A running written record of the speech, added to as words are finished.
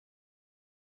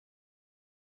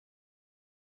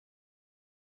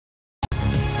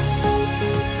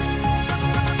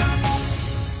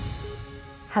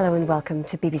Hello and welcome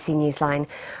to BBC Newsline.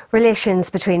 Relations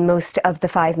between most of the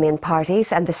five main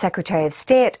parties and the Secretary of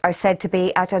State are said to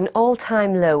be at an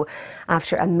all-time low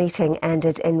after a meeting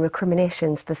ended in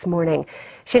recriminations this morning.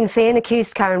 Sinn Féin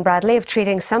accused Karen Bradley of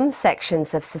treating some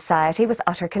sections of society with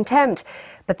utter contempt,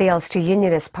 but the Ulster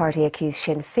Unionist Party accused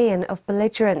Sinn Féin of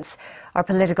belligerence. Our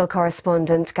political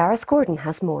correspondent Gareth Gordon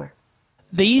has more.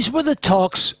 These were the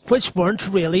talks which weren't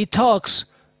really talks.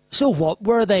 So what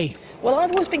were they? Well,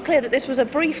 I've always been clear that this was a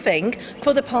briefing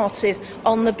for the parties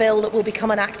on the bill that will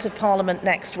become an Act of Parliament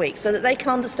next week, so that they can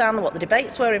understand what the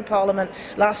debates were in Parliament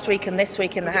last week and this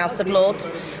week in the House of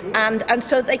Lords, and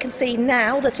so that they can see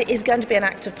now that it is going to be an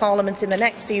Act of Parliament in the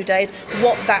next few days,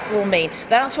 what that will mean.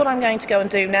 That's what I'm going to go and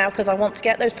do now, because I want to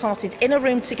get those parties in a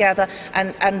room together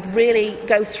and really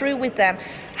go through with them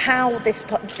how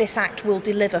this Act will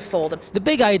deliver for them. The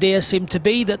big idea seemed to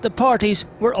be that the parties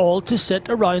were all to sit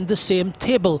around the same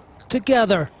table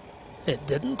together. It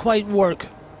didn't quite work.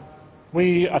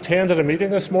 We attended a meeting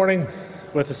this morning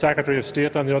with the Secretary of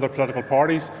State and the other political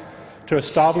parties to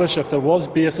establish if there was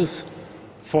basis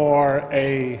for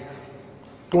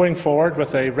going forward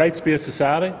with a rights-based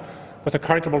society with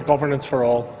accountable governance for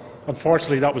all.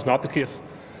 Unfortunately, that was not the case.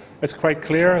 It's quite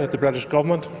clear that the British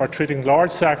Government are treating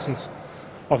large sections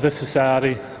of this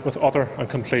society with utter and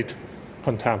complete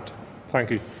contempt.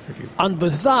 Thank you. And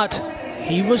with that,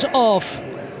 he was off.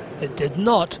 It did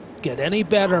not get any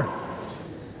better.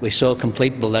 We saw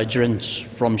complete belligerence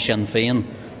from Sinn Féin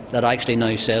that actually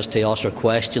now says to us or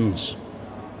questions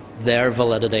their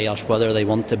validity as whether they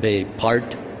want to be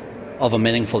part of a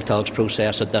meaningful talks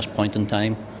process at this point in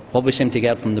time. What we seem to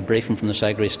get from the briefing from the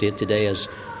Secretary of State today is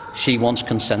she wants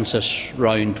consensus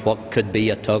round what could be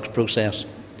a talks process.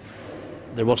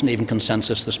 There wasn't even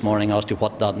consensus this morning as to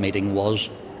what that meeting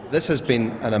was. This has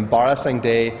been an embarrassing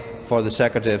day for the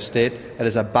Secretary of State. It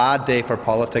is a bad day for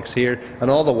politics here,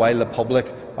 and all the while the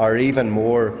public are even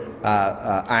more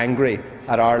angry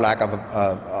at our lack of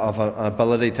an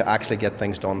ability to actually get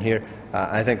things done here.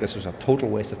 I think this was a total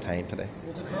waste of time today.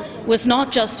 Was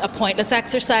not just a pointless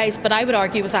exercise, but I would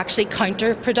argue was actually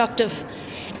counterproductive,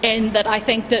 in that I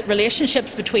think that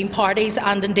relationships between parties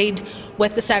and indeed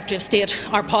with the Secretary of State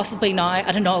are possibly now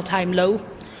at an all-time low.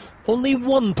 Only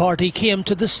one party came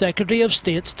to the Secretary of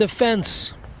State's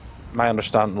defence. My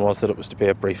understanding was that it was to be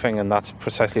a briefing, and that's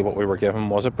precisely what we were given,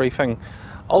 was a briefing.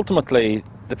 Ultimately,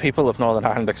 the people of Northern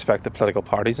Ireland expect the political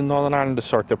parties in Northern Ireland to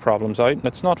sort their problems out, and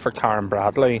it's not for Karen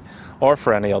Bradley or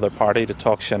for any other party to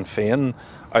talk Sinn Féin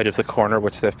out of the corner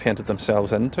which they've painted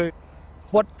themselves into.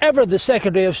 Whatever the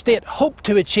Secretary of State hoped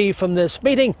to achieve from this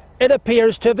meeting, it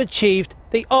appears to have achieved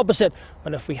the opposite.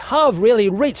 And if we have really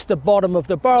reached the bottom of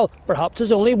the barrel, perhaps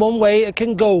there's only one way it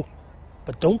can go.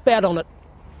 But don't bet on it.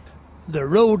 The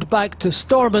road back to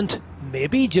Stormont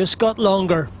maybe just got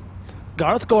longer.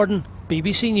 Gareth Gordon,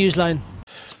 BBC Newsline.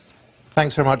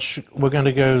 Thanks very much. We're going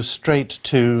to go straight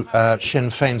to Sinn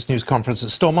Féin's news conference at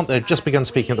Stormont. They've just begun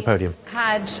speaking at the podium.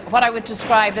 Had what I would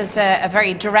describe as a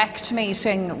very direct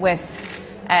meeting with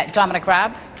Dominic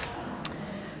Raab.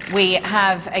 We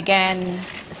have again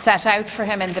set out for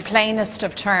him in the plainest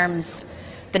of terms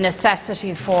the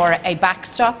necessity for a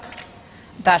backstop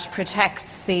that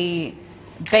protects the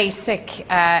basic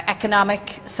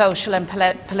economic, social and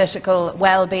political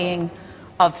well-being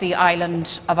of the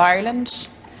island of Ireland.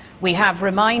 We have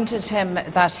reminded him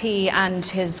that he and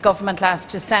his government last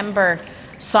December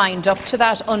signed up to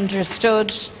that,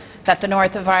 understood that the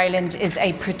north of Ireland is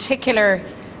a particular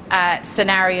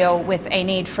scenario with a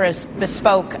need for a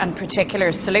bespoke and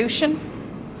particular solution.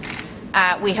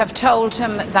 We have told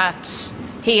him that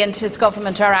he and his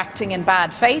government are acting in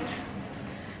bad faith,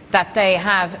 that they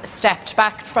have stepped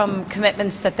back from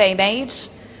commitments that they made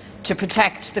to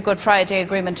protect the Good Friday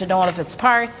Agreement in all of its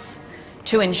parts,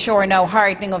 to ensure no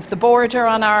hardening of the border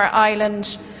on our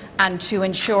island, and to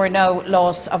ensure no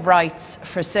loss of rights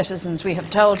for citizens. We have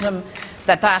told him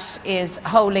that that is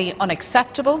wholly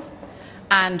unacceptable,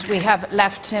 and we have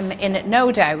left him in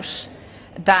no doubt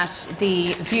that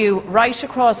the view right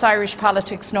across Irish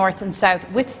politics, north and south,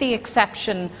 with the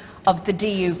exception of the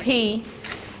DUP,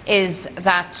 is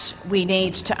that we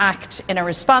need to act in a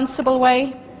responsible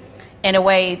way, in a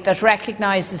way that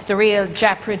recognises the real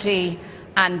jeopardy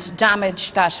and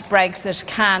damage that Brexit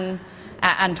can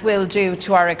and will do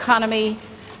to our economy,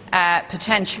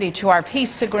 potentially to our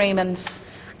peace agreements.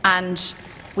 And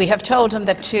we have told him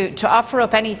that to offer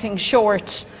up anything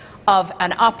short of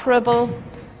an operable,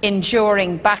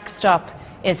 enduring backstop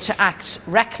is to act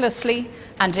recklessly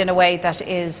and in a way that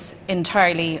is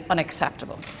entirely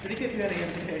unacceptable. Did he give you any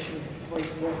indication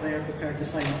of what they are prepared to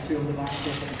sign up to on the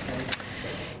backstop at this stage?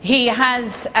 He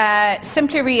has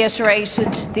simply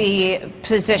reiterated the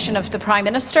position of the Prime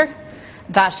Minister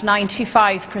that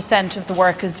 95% of the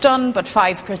work is done, but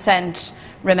 5%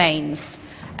 remains.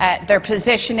 Their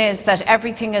position is that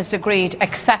everything is agreed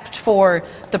except for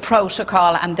the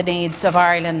protocol and the needs of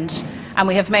Ireland. And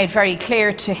we have made very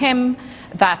clear to him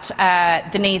that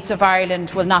the needs of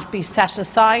Ireland will not be set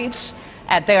aside.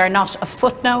 They are not a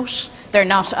footnote. They're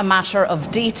not a matter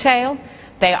of detail.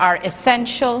 They are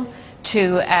essential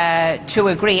to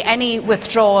agree any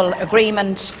withdrawal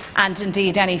agreement and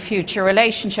indeed any future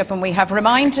relationship. And we have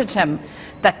reminded him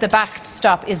that the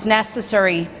backstop is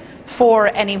necessary for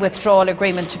any withdrawal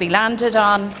agreement to be landed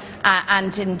on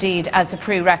and indeed as a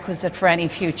prerequisite for any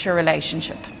future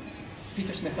relationship.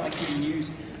 Peter Smith, ITV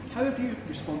News. How have you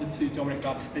responded to Dominic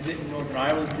Raab's visit in Northern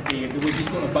Ireland today, the way he's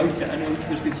gone about it? I know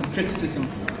there's been some criticism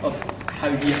of how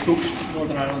he approached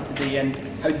Northern Ireland today, and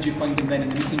how did you find him then in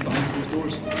the meeting behind closed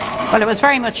doors? Well, it was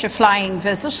very much a flying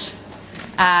visit.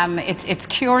 It's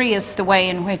curious the way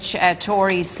in which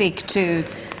Tories seek to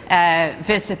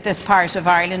visit this part of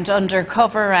Ireland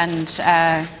undercover and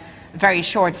very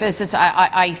short visits.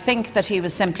 I think that he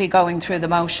was simply going through the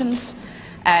motions.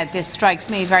 This strikes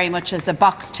me very much as a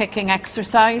box-ticking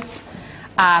exercise.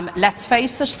 Let's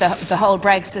face it, the whole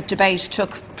Brexit debate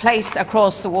took place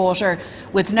across the water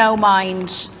with no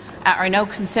mind or no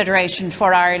consideration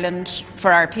for Ireland,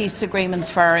 for our peace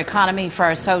agreements, for our economy, for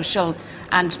our social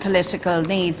and political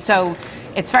needs. So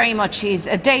it's very much he's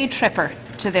a day tripper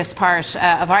to this part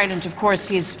of Ireland. Of course,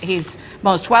 he's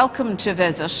most welcome to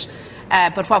visit.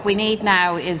 But what we need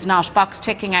now is not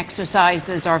box-ticking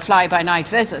exercises or fly-by-night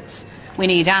visits. We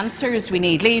need answers, we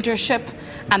need leadership,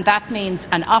 and that means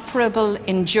an operable,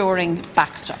 enduring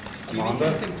backstop.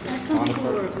 Amanda? Some people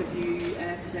were of the view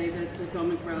today that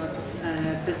Dominic Raab's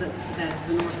visit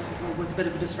to the north was a bit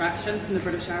of a distraction from the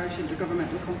British-Irish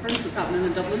Intergovernmental Conference that's happening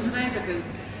in Dublin today, because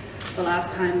the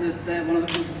last time that one of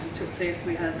the conferences took place,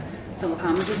 we had Philip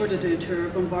Hammond over to do a tour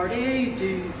of Bombardier. Do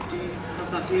you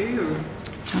have that view? Or?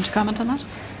 Do you want to comment on that?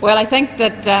 Well, I think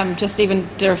that just even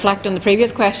to reflect on the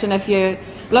previous question, if you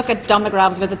look at Dominic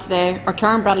Raab's visit today or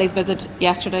Karen Bradley's visit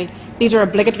yesterday, these are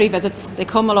obligatory visits. They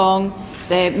come along,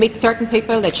 they meet certain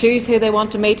people, they choose who they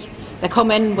want to meet, they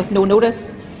come in with no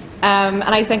notice. And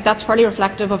I think that's fairly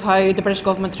reflective of how the British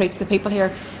government treats the people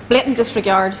here. Blatant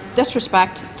disregard,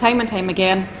 disrespect, time and time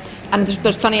again. And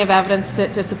there's plenty of evidence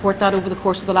to support that over the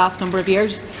course of the last number of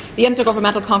years. The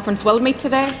Intergovernmental Conference will meet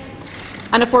today.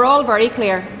 And if we're all very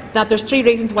clear that there's three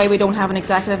reasons why we don't have an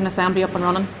executive and assembly up and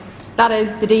running, that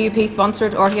is the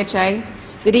DUP-sponsored RHA,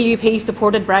 the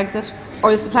DUP-supported Brexit,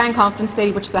 or the supply and confidence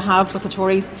deal which they have with the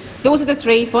Tories. Those are the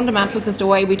three fundamentals as to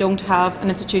why we don't have an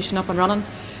institution up and running.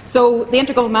 So the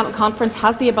Intergovernmental Conference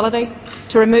has the ability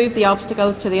to remove the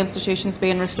obstacles to the institutions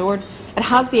being restored. It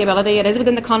has the ability, it is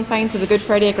within the confines of the Good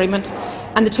Friday Agreement,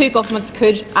 and the two governments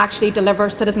could actually deliver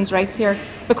citizens' rights here,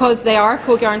 because they are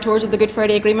co-guarantors of the Good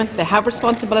Friday Agreement. They have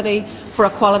responsibility for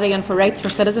equality and for rights for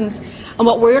citizens. And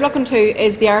what we're looking to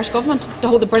is the Irish Government to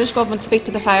hold the British Government's feet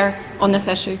to the fire on this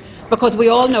issue, because we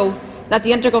all know that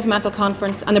the Intergovernmental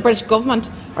Conference and the British Government,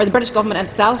 or the British Government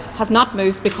itself, has not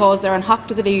moved because they're in hock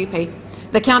to the DUP.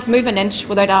 They can't move an inch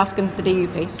without asking the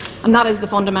DUP, and that is the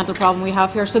fundamental problem we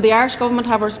have here. So the Irish Government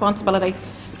have a responsibility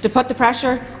to put the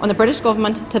pressure on the British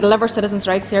Government to deliver citizens'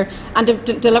 rights here, and to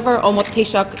deliver on what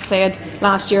Taoiseach said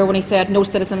last year when he said no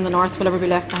citizen in the North will ever be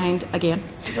left behind again.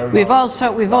 We've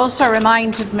also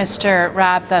reminded Mr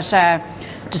Raab that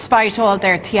despite all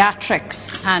their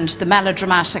theatrics and the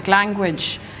melodramatic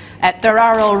language, there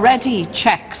are already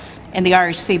checks in the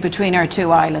Irish Sea between our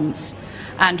two islands.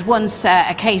 And once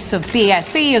a case of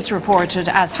BSE is reported,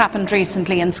 as happened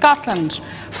recently in Scotland,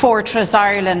 Fortress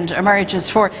Ireland emerges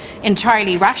for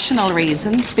entirely rational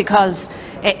reasons, because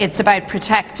it's about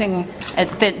protecting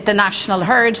the national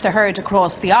herd, the herd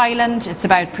across the island. It's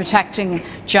about protecting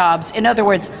jobs. In other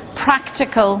words,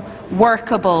 practical,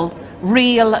 workable,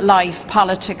 real-life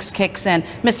politics kicks in.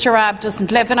 Mr Raab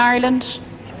doesn't live in Ireland.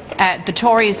 The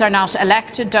Tories are not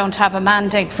elected, don't have a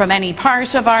mandate from any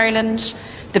part of Ireland.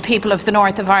 The people of the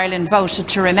north of Ireland voted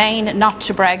to remain, not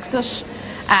to Brexit,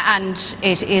 and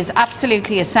it is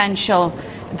absolutely essential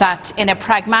that in a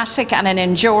pragmatic and an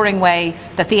enduring way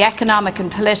that the economic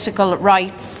and political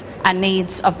rights and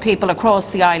needs of people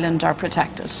across the island are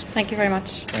protected. Thank you very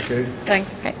much. Thank you.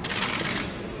 Thanks. Okay.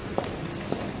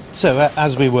 So,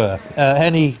 as we were,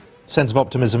 any sense of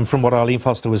optimism from what Arlene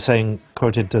Foster was saying,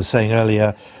 quoted as saying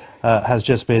earlier, has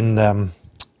just been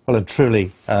well and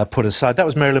truly put aside. That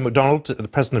was Mary Lou MacDonald, the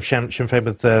president of Sinn Féin,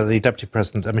 with the deputy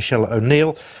president, Michelle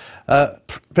O'Neill,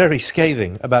 very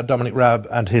scathing about Dominic Raab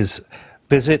and his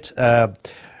visit.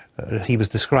 He was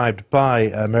described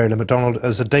by Mary Lou McDonald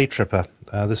as a day tripper.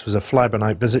 This was a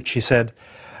fly-by-night visit, she said.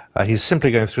 He's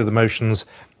simply going through the motions,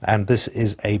 and this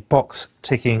is a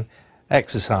box-ticking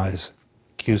exercise.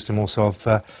 Accused him also of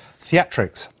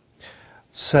theatrics.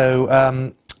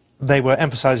 So they were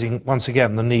emphasising once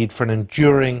again the need for an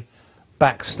enduring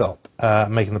backstop,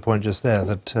 making the point just there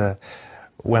that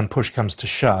when push comes to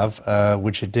shove,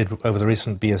 which it did over the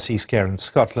recent BSE scare in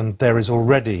Scotland, there is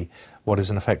already what is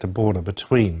in effect a border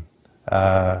between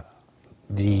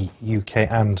the UK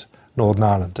and Northern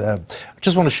Ireland. I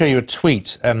just want to show you a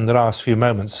tweet that asked a few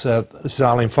moments. This is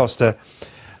Arlene Foster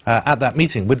at that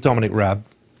meeting with Dominic Raab.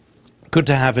 Good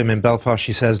to have him in Belfast,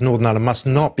 she says. Northern Ireland must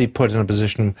not be put in a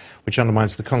position which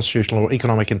undermines the constitutional or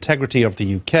economic integrity of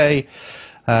the UK.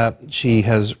 She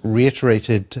has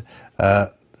reiterated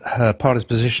her party's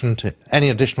position to any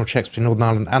additional checks between Northern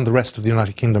Ireland and the rest of the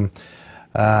United Kingdom.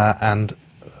 And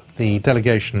the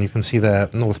delegation, you can see there,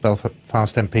 North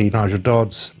Belfast MP Nigel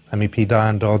Dodds, MEP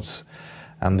Diane Dodds,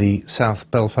 and the South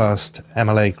Belfast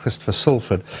MLA Christopher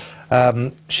Sulford.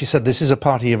 She said this is a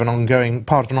part of an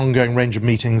ongoing range of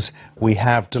meetings. We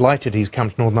have delighted he's come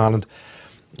to Northern Ireland,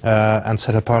 and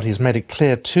said her party has made it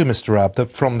clear to Mr Raab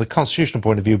that from the constitutional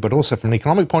point of view, but also from an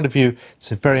economic point of view, it's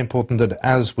very important that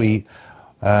as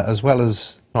well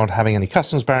as not having any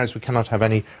customs barriers, we cannot have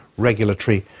any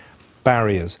regulatory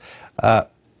barriers.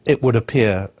 It would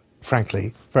appear,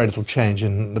 frankly, very little change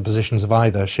in the positions of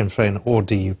either Sinn Féin or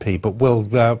DUP. But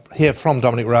we'll hear from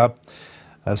Dominic Raab,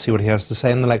 see what he has to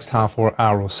say in the next half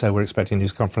hour or so. We're expecting a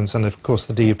news conference, and of course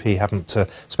the DUP haven't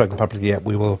spoken publicly yet.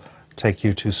 We will take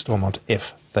you to Stormont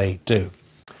if they do.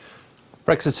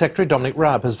 Brexit Secretary Dominic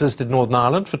Raab has visited Northern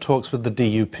Ireland for talks with the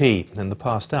DUP. In the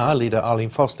past hour, leader Arlene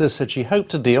Foster said she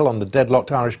hoped a deal on the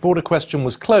deadlocked Irish border question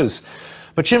was close.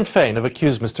 But Sinn Féin have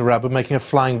accused Mr Raab of making a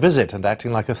flying visit and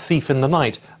acting like a thief in the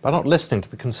night by not listening to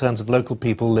the concerns of local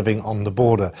people living on the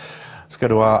border. Let's go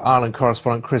to our Ireland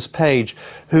correspondent Chris Page,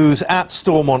 who's at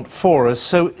Stormont for us.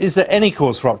 So is there any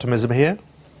cause for optimism here?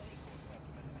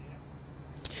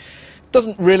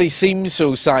 Doesn't really seem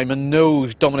so, Simon. No,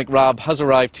 Dominic Raab has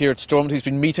arrived here at Stormont. He's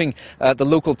been meeting the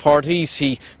local parties.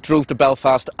 He drove to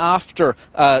Belfast after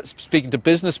speaking to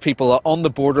business people on the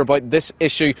border about this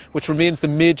issue, which remains the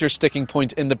major sticking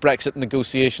point in the Brexit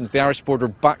negotiations, the Irish border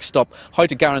backstop, how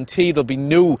to guarantee there'll be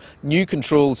no new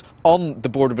controls on the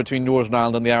border between Northern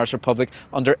Ireland and the Irish Republic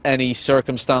under any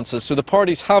circumstances. So the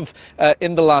parties have,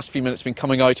 in the last few minutes, been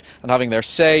coming out and having their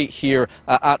say here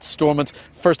at Stormont.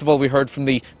 First of all, we heard from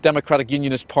the Democratic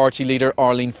Unionist Party leader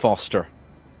Arlene Foster.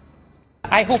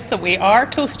 I hope that we are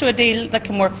close to a deal that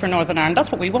can work for Northern Ireland.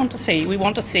 That's what we want to see. We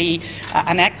want to see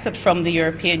an exit from the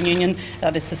European Union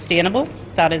that is sustainable,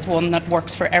 that is one that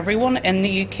works for everyone in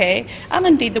the UK, and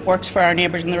indeed that works for our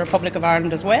neighbours in the Republic of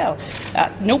Ireland as well.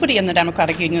 Nobody in the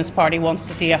Democratic Unionist Party wants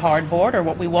to see a hard border.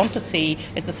 What we want to see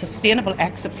is a sustainable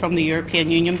exit from the European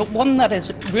Union, but one that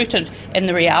is rooted in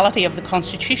the reality of the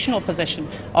constitutional position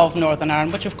of Northern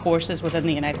Ireland, which of course is within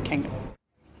the United Kingdom.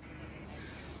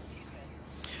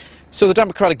 So the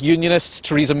Democratic Unionists,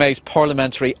 Theresa May's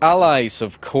parliamentary allies,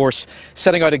 of course,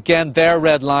 setting out again their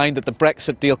red line that the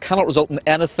Brexit deal cannot result in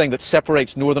anything that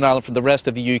separates Northern Ireland from the rest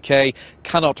of the UK,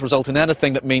 cannot result in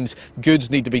anything that means goods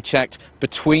need to be checked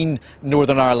between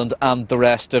Northern Ireland and the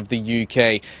rest of the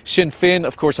UK. Sinn Féin,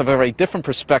 of course, have a very different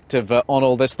perspective on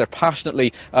all this. They're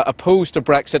passionately opposed to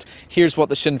Brexit. Here's what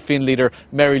the Sinn Féin leader,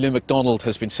 Mary Lou McDonald,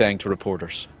 has been saying to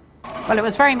reporters. Well, it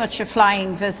was very much a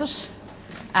flying visit.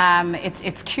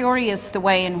 It's curious the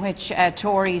way in which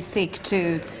Tories seek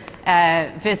to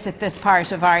visit this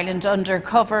part of Ireland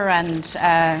undercover and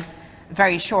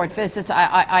very short visits.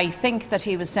 I think that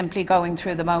he was simply going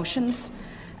through the motions.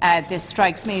 This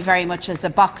strikes me very much as a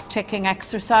box-ticking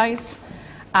exercise.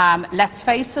 Let's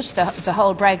face it, the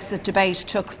whole Brexit debate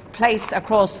took place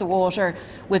across the water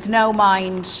with no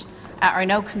mind or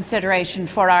no consideration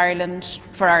for Ireland,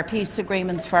 for our peace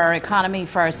agreements, for our economy,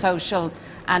 for our social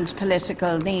and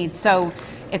political needs. So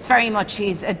it's very much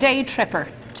he's a day tripper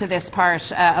to this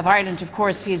part of Ireland. Of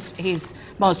course, he's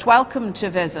most welcome to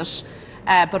visit,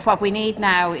 but what we need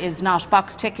now is not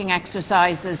box-ticking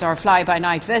exercises or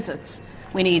fly-by-night visits.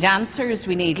 We need answers,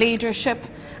 we need leadership,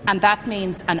 and that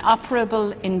means an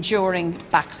operable, enduring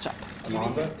backstop.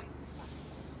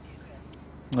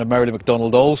 Mary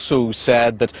MacDonald also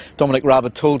said that Dominic Raab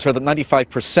had told her that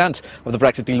 95% of the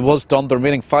Brexit deal was done. The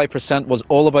remaining 5% was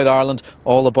all about Ireland,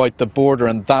 all about the border,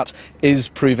 and that is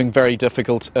proving very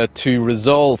difficult to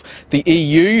resolve. The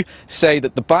EU say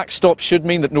that the backstop should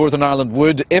mean that Northern Ireland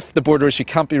would, if the border issue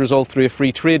can't be resolved through a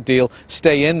free trade deal,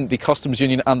 stay in the customs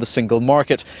union and the single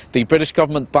market. The British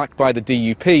government, backed by the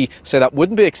DUP, say that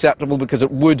wouldn't be acceptable because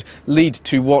it would lead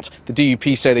to what the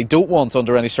DUP say they don't want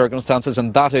under any circumstances,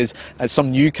 and that is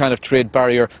some new kind of trade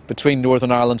barrier between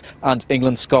Northern Ireland and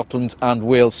England, Scotland and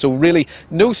Wales. So really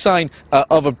no sign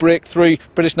of a breakthrough.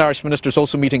 British and Irish ministers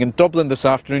also meeting in Dublin this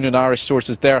afternoon, and Irish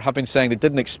sources there have been saying they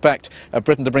didn't expect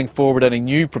Britain to bring forward any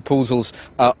new proposals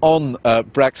on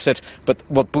Brexit, but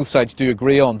what both sides do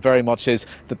agree on very much is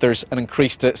that there's an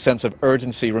increased sense of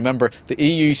urgency. Remember, the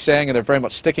EU saying, and they're very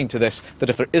much sticking to this, that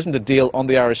if there isn't a deal on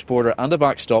the Irish border and a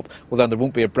backstop, well then there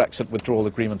won't be a Brexit withdrawal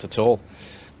agreement at all.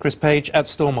 Chris Page at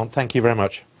Stormont, thank you very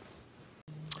much.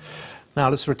 Now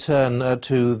let's return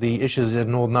to the issues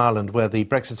in Northern Ireland, where the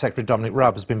Brexit Secretary Dominic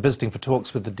Raab has been visiting for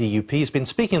talks with the DUP. He's been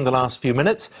speaking in the last few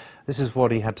minutes. This is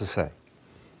what he had to say.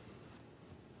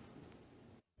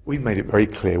 We've made it very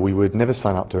clear we would never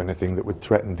sign up to anything that would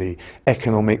threaten the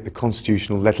economic, the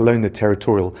constitutional, let alone the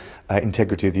territorial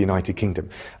integrity of the United Kingdom.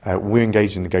 We're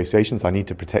engaged in negotiations. I need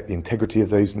to protect the integrity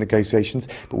of those negotiations,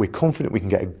 but we're confident we can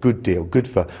get a good deal, good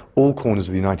for all corners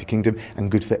of the United Kingdom and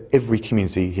good for every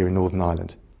community here in Northern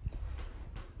Ireland.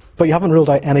 But you haven't ruled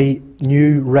out any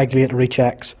new regulatory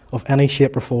checks of any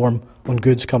shape or form on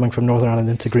goods coming from Northern Ireland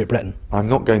into Great Britain? I'm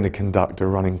not going to conduct a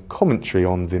running commentary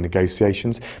on the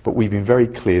negotiations, but we've been very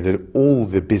clear that all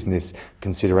the business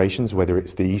considerations, whether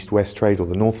it's the east-west trade or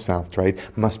the north-south trade,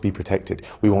 must be protected.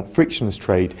 We want frictionless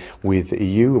trade with the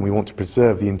EU, and we want to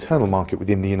preserve the internal market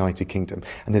within the United Kingdom.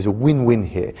 And there's a win-win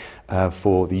here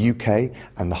for the UK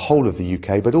and the whole of the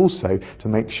UK, but also to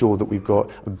make sure that we've got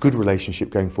a good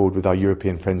relationship going forward with our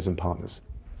European friends and partners.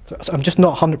 So I'm just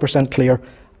not 100% clear.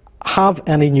 Have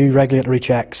any new regulatory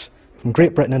checks from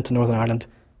Great Britain into Northern Ireland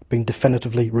been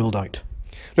definitively ruled out?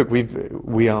 Look,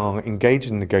 we are engaged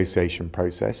in the negotiation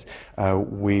process.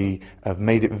 We have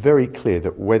made it very clear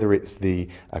that whether it's the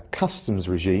customs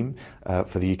regime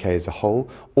for the UK as a whole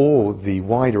or the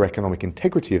wider economic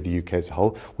integrity of the UK as a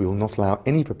whole, we will not allow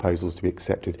any proposals to be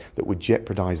accepted that would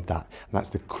jeopardise that. And that's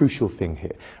the crucial thing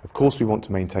here. Of course, we want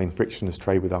to maintain frictionless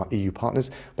trade with our EU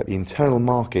partners, but the internal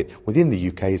market within the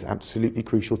UK is absolutely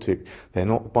crucial too. They're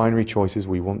not binary choices.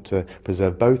 We want to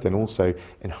preserve both and also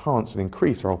enhance and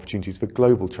increase our opportunities for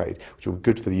global trade, which will be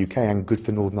good for the UK and good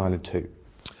for Northern Ireland too.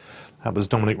 That was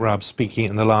Dominic Raab speaking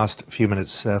in the last few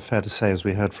minutes. Fair to say, as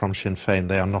we heard from Sinn Féin,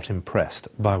 they are not impressed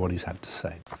by what he's had to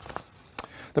say.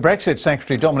 The Brexit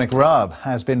Secretary Dominic Raab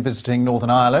has been visiting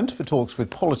Northern Ireland for talks with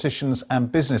politicians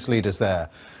and business leaders there.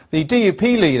 The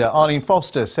DUP leader, Arlene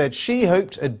Foster, said she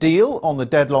hoped a deal on the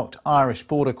deadlocked Irish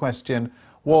border question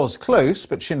was close,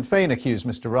 but Sinn Féin accused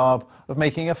Mr Raab of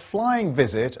making a flying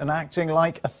visit and acting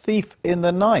like a thief in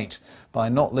the night by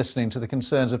not listening to the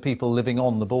concerns of people living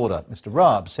on the border. Mr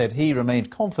Raab said he remained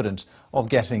confident of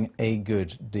getting a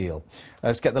good deal.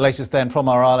 Let's get the latest then from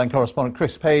our Ireland correspondent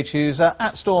Chris Page, who's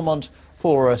at Stormont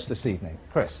for us this evening.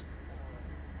 Chris.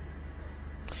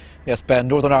 Yes, Ben,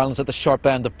 Northern Ireland's at the sharp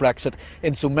end of Brexit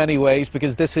in so many ways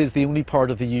because this is the only part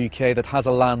of the UK that has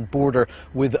a land border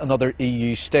with another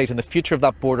EU state, and the future of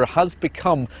that border has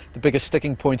become the biggest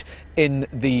sticking point in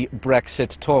the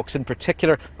Brexit talks. In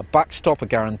particular, a backstop, a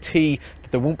guarantee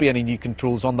that there won't be any new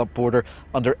controls on that border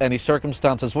under any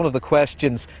circumstances. One of the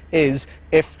questions is,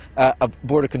 if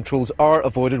border controls are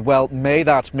avoided, well, may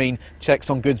that mean checks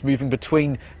on goods moving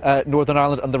between Northern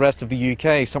Ireland and the rest of the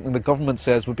UK, something the government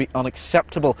says would be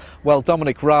unacceptable. Well,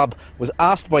 Dominic Raab was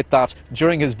asked about that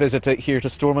during his visit here to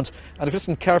Stormont, and if you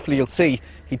listen carefully, you'll see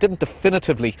he didn't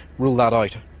definitively rule that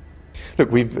out.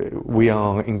 Look, we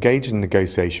are engaged in the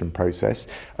negotiation process.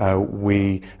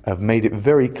 We have made it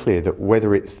very clear that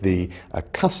whether it's the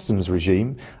customs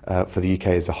regime for the UK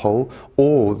as a whole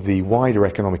or the wider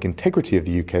economic integrity of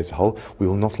the UK as a whole, we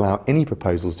will not allow any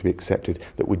proposals to be accepted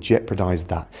that would jeopardise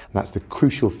that. And that's the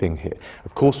crucial thing here.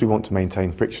 Of course, we want to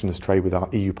maintain frictionless trade with our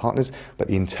EU partners, but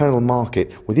the internal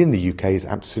market within the UK is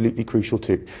absolutely crucial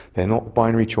too. They're not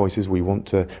binary choices. We want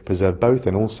to preserve both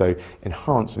and also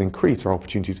enhance and increase our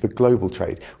opportunities for global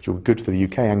trade, which will be good for the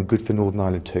UK and good for Northern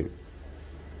Ireland too.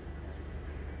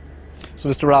 So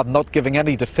Mr Raab not giving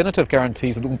any definitive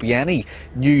guarantees that there won't be any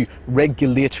new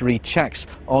regulatory checks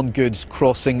on goods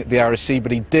crossing the Irish Sea,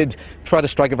 but he did try to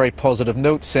strike a very positive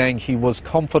note, saying he was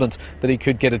confident that he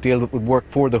could get a deal that would work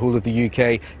for the whole of the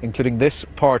UK, including this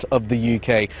part of the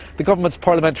UK. The government's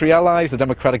parliamentary allies, the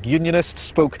Democratic Unionists,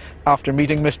 spoke after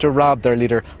meeting Mr Raab. Their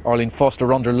leader, Arlene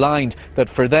Foster, underlined that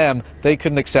for them, they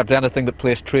couldn't accept anything that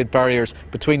placed trade barriers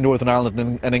between Northern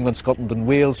Ireland and England, Scotland and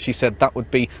Wales. She said that would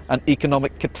be an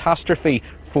economic catastrophe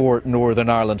for Northern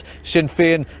Ireland. Sinn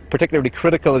Féin, particularly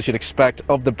critical, as you'd expect,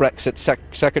 of the Brexit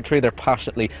secretary. They're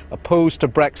passionately opposed to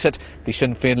Brexit. The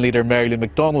Sinn Féin leader, Mary Lou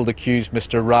McDonald, accused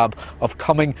Mr Raab of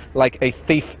coming like a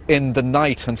thief in the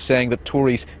night and saying that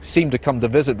Tories seem to come to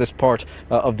visit this part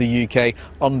of the UK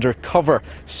undercover.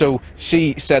 So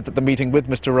she said that the meeting with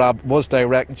Mr Raab was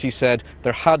direct, and she said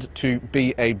there had to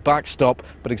be a backstop,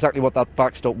 but exactly what that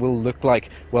backstop will look like,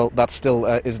 well, that still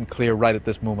isn't clear right at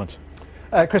this moment.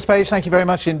 Chris Page, thank you very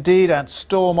much indeed at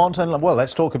Stormont. And well,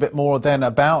 let's talk a bit more then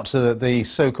about the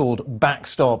so-called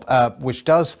backstop, which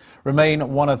does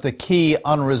remain one of the key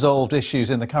unresolved issues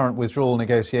in the current withdrawal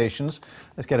negotiations.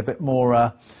 Let's get a bit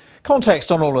more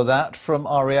context on all of that from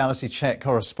our reality check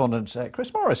correspondent,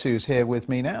 Chris Morris, who's here with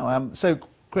me now. So,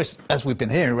 Chris, as we've been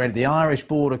hearing already, the Irish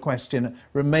border question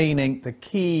remaining the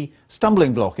key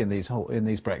stumbling block in these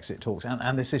Brexit talks,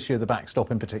 and this issue of the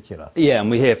backstop in particular. Yeah,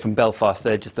 and we hear from Belfast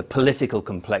there just the political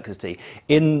complexity.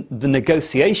 In the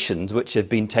negotiations which have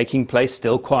been taking place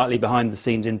still quietly behind the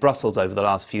scenes in Brussels over the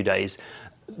last few days,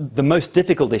 the most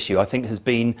difficult issue, I think, has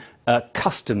been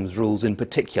customs rules in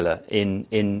particular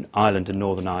in Ireland and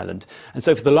Northern Ireland. And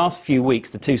so for the last few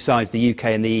weeks, the two sides, the UK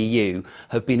and the EU,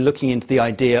 have been looking into the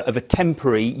idea of a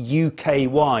temporary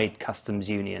UK-wide customs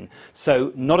union.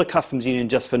 So not a customs union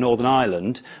just for Northern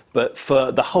Ireland, but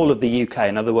for the whole of the UK.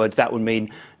 In other words, that would mean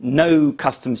no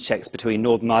customs checks between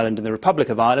Northern Ireland and the Republic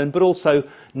of Ireland, but also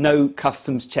no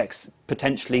customs checks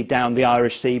potentially down the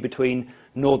Irish Sea between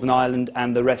Northern Ireland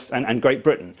and the rest, and Great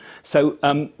Britain. So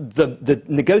the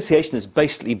negotiation has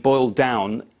basically boiled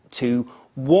down to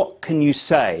what can you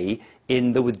say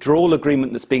in the withdrawal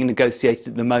agreement that's being negotiated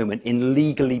at the moment in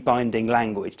legally binding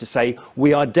language to say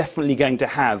we are definitely going to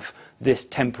have this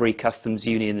temporary customs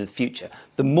union in the future.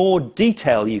 The more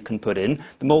detail you can put in,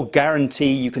 the more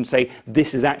guarantee you can say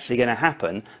this is actually going to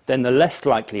happen, then the less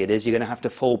likely it is you're going to have to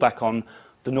fall back on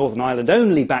the Northern Ireland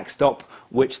only backstop,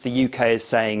 which the UK is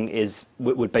saying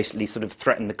would basically sort of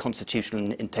threaten the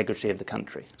constitutional integrity of the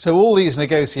country. So all these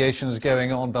negotiations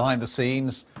going on behind the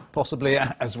scenes, possibly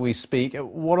as we speak.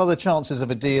 What are the chances of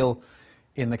a deal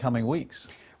in the coming weeks?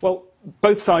 Well,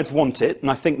 both sides want it, and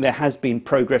I think there has been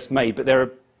progress made, but there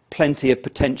are plenty of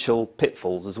potential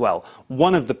pitfalls as well.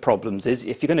 One of the problems is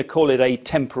if you're going to call it a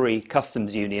temporary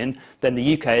customs union, then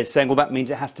the UK is saying, well, that means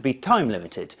it has to be time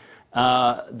limited.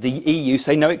 The EU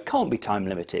say, no, it can't be time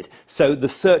limited. So the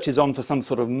search is on for some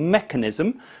sort of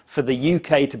mechanism for the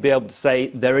UK to be able to say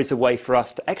there is a way for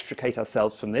us to extricate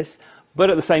ourselves from this, but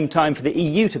at the same time for the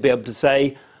EU to be able to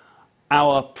say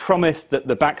our promise that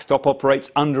the backstop operates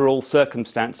under all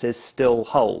circumstances still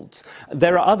holds.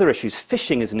 There are other issues.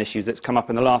 Fishing is an issue that's come up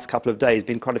in the last couple of days,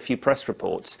 been quite a few press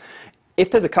reports. If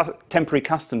there's a temporary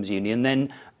customs union,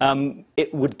 then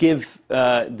it would give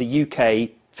the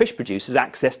UK fish producers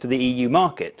access to the EU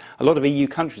market. A lot of EU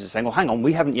countries are saying, well, hang on,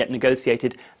 we haven't yet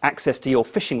negotiated access to your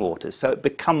fishing waters, so it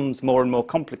becomes more and more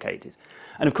complicated.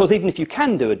 And of course, even if you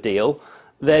can do a deal,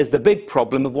 there's the big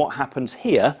problem of what happens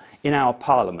here in our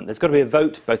Parliament. There's got to be a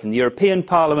vote both in the European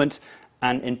Parliament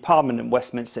and in Parliament in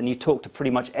Westminster, and you talk to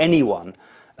pretty much anyone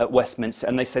at Westminster,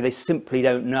 and they say they simply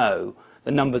don't know.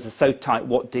 The numbers are so tight,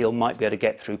 what deal might be able to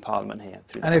get through Parliament here?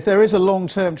 And if there is a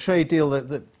long-term trade deal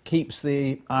that keeps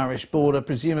the Irish border,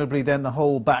 presumably then the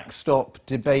whole backstop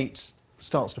debate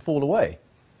starts to fall away.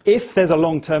 If there's a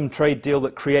long-term trade deal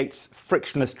that creates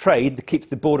frictionless trade, that keeps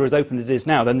the border as open as it is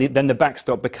now, then the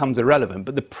backstop becomes irrelevant.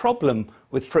 But the problem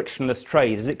with frictionless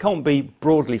trade is it can't be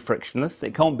broadly frictionless,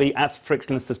 it can't be as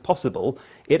frictionless as possible,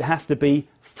 it has to be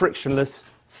frictionless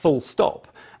full stop.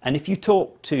 And if you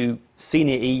talk to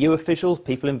senior EU officials,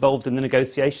 people involved in the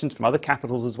negotiations from other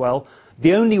capitals as well,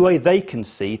 the only way they can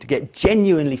see to get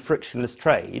genuinely frictionless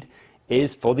trade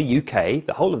is for the UK,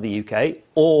 the whole of the UK,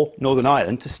 or Northern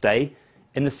Ireland to stay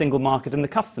in the single market and the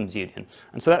customs union.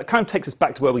 And so that kind of takes us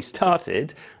back to where we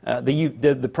started.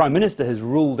 The Prime Minister has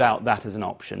ruled out that as an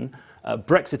option.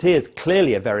 Brexiteers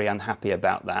clearly are very unhappy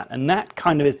about that, and that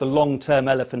kind of is the long-term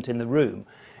elephant in the room.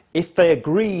 If there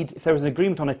was an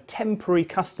agreement on a temporary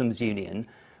customs union,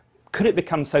 could it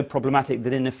become so problematic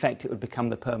that in effect it would become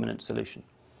the permanent solution?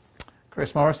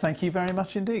 Chris Morris, thank you very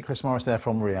much indeed. Chris Morris there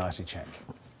from Reality Check.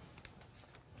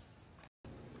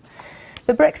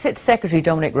 The Brexit Secretary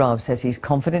Dominic Raab says he's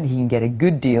confident he can get a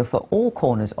good deal for all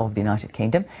corners of the United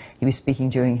Kingdom. He was speaking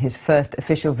during his first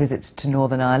official visit to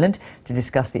Northern Ireland to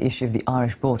discuss the issue of the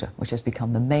Irish border, which has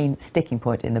become the main sticking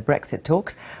point in the Brexit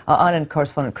talks. Our Ireland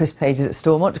correspondent Chris Page is at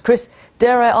Stormont. Chris,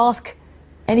 dare I ask,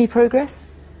 any progress?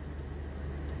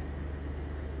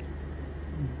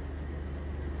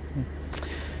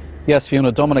 Yes,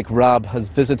 Fiona, Dominic Raab has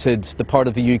visited the part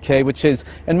of the UK which is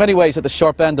in many ways at the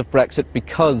sharp end of Brexit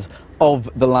because of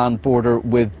the land border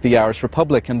with the Irish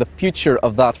Republic, and the future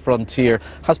of that frontier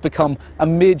has become a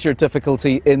major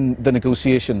difficulty in the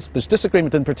negotiations. There's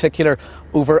disagreement in particular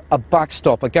over a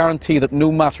backstop, a guarantee that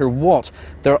no matter what,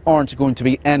 there aren't going to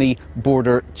be any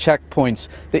border checkpoints.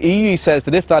 The EU says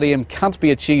that if that aim can't be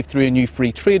achieved through a new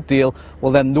free trade deal,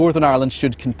 well then Northern Ireland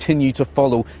should continue to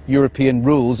follow European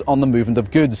rules on the movement of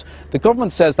goods. The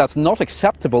government says that's not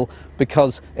acceptable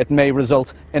because it may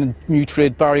result in new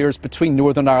trade barriers between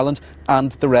Northern Ireland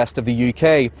and the rest of the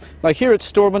UK. Now here at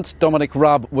Stormont, Dominic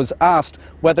Raab was asked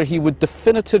whether he would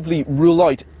definitively rule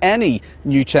out any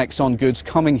new checks on goods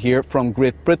coming here from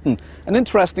Great Britain. And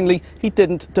interestingly, he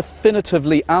didn't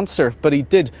definitively answer, but he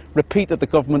did repeat that the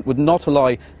government would not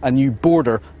allow a new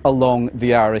border along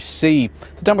the Irish Sea.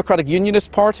 The Democratic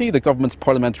Unionist Party, the government's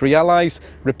parliamentary allies,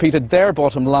 repeated their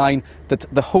bottom line that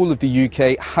the whole of the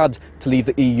UK had to leave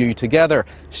the EU together.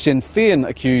 Sinn Féin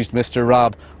accused Mr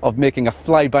Raab of making a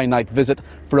fly-by-night visit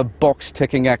for a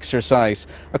box-ticking exercise.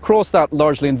 Across that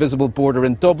largely invisible border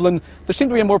in Dublin, there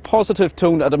seemed to be a more positive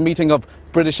tone at a meeting of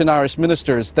British and Irish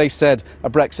ministers. They said a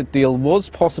Brexit deal was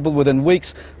possible within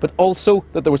weeks, but also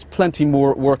that there was plenty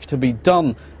more work to be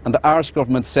done. And the Irish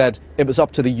government said it was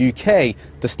up to the UK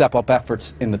to step up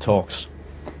efforts in the talks.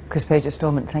 Chris Page at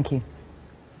Stormont, thank you.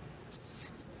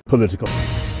 Political.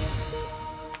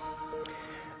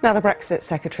 Now, the Brexit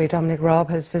Secretary Dominic Raab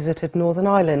has visited Northern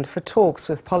Ireland for talks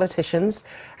with politicians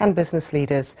and business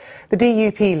leaders. The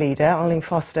DUP leader, Arlene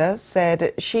Foster,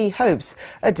 said she hopes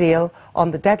a deal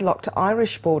on the deadlocked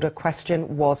Irish border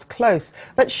question was close.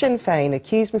 But Sinn Féin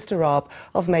accused Mr Raab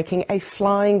of making a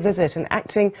flying visit and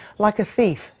acting like a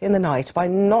thief in the night by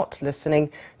not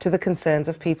listening to the concerns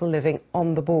of people living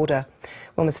on the border.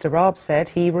 Well, Mr Raab said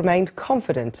he remained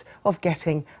confident of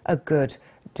getting a good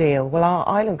deal. Well, our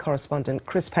Ireland correspondent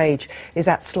Chris Page is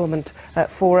at Stormont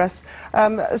for us.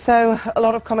 So a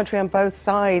lot of commentary on both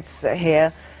sides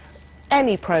here.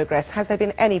 Any progress? Has there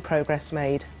been any progress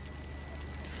made?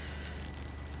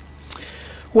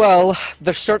 Well,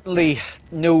 there's certainly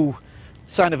no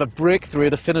sign of a breakthrough, a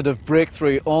definitive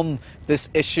breakthrough on this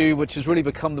issue, which has really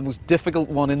become the most difficult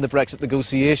one in the Brexit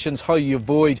negotiations, how you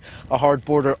avoid a hard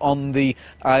border on the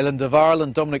island of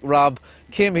Ireland. Dominic Raab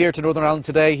came here to Northern Ireland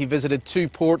today. He visited two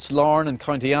ports, Larne in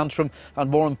County Antrim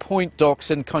and Warren Point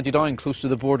docks in County Down, close to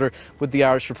the border with the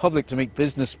Irish Republic, to meet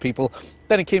business people.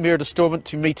 Then he came here to Stormont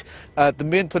to meet the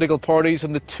main political parties,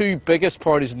 and the two biggest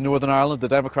parties in Northern Ireland, the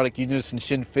Democratic Unionists and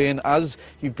Sinn Féin, as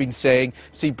you've been saying,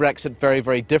 see Brexit very,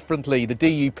 very differently. The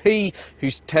DUP,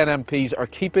 whose 10 MPs are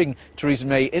keeping Theresa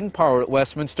May in power at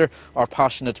Westminster, are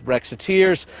passionate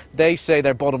Brexiteers. They say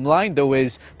their bottom line, though,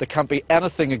 is there can't be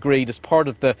anything agreed as part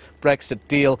of the Brexit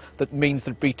deal that means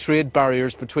there'd be trade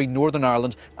barriers between Northern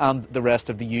Ireland and the rest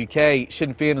of the UK.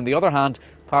 Sinn Féin, on the other hand,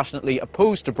 passionately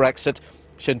opposed to Brexit.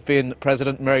 Sinn Féin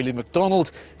President Mary Lou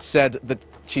McDonald said that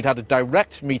she'd had a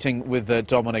direct meeting with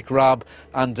Dominic Raab,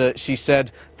 and she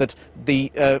said that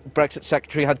the Brexit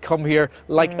Secretary had come here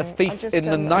like a thief in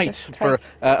the night for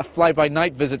a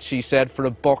fly-by-night visit, she said, for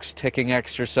a box-ticking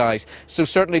exercise. So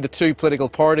certainly the two political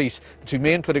parties, the two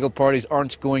main political parties,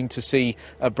 aren't going to see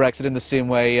Brexit in the same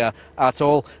way at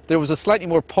all. There was a slightly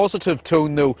more positive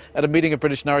tone, though, at a meeting of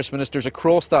British and Irish ministers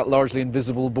across that largely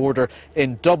invisible border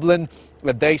in Dublin.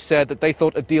 They said that they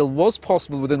thought a deal was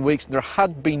possible within weeks and there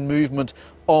had been movement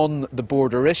on the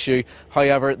border issue.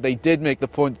 However, they did make the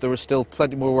point that there was still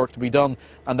plenty more work to be done,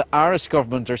 and the Irish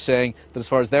government are saying that as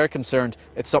far as they're concerned,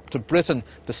 it's up to Britain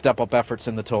to step up efforts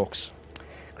in the talks.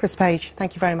 Chris Page,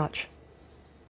 thank you very much.